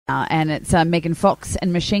and it's Megan Fox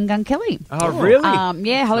and Machine Gun Kelly. Oh, really?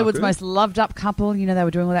 Yeah, Hollywood's most loved up couple. You know, they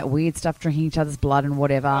were doing all that weird stuff, drinking each other's blood and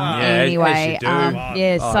whatever. Anyway,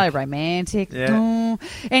 so romantic. Yeah.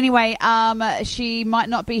 Anyway, she might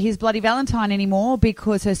not be his bloody Valentine anymore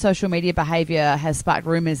because her social media behaviour has sparked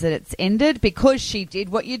rumours that it's ended because she did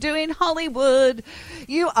what you do in Hollywood.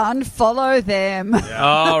 You unfollow them.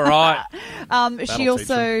 Oh, right. She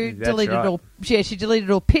also deleted all. Yeah, she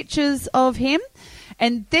deleted all pictures of him.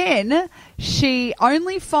 And then she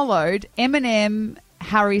only followed Eminem,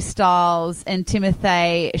 Harry Styles, and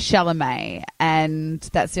Timothée Chalamet, and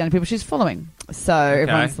that's the only people she's following. So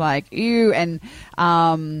everyone's like, ew, and he's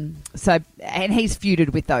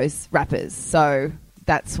feuded with those rappers, so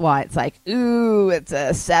that's why it's like, ooh, it's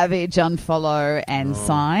a savage unfollow and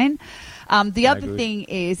sign. The other thing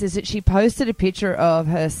is that she posted a picture of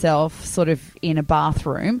herself sort of in a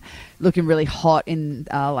bathroom looking really hot in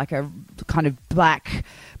like a kind of black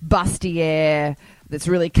bustier that's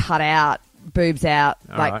really cut out, boobs out,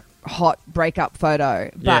 hot breakup photo.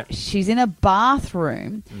 But she's in a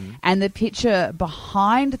bathroom and the picture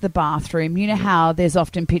behind the bathroom, you know how there's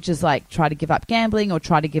often pictures like try to give up gambling or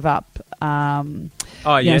try to give up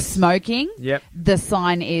smoking. Yep. The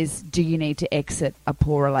sign is, do you need to exit a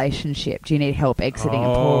poor relationship? Do you need help exiting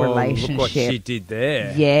a poor relationship? Look what she did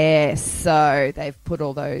there. Yes. So they've put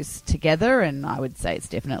all those together and I would say it's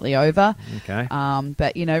definitely over. Okay.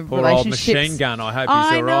 But, you know, poor relationships... old Machine Gun. I hope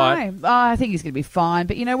he's all right. I think he's going to be fine.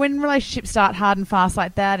 But, you know, when relationships start hard and fast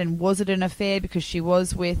like that, and was it an affair because she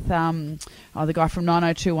was with the guy from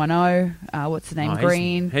 90210, what's the name,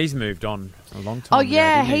 Green? He's moved on a long time Oh, ago,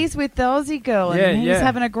 yeah, didn't he? he's with the Aussie girl and he's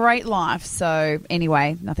having a great life. So,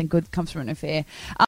 anyway, nothing good comes from an affair.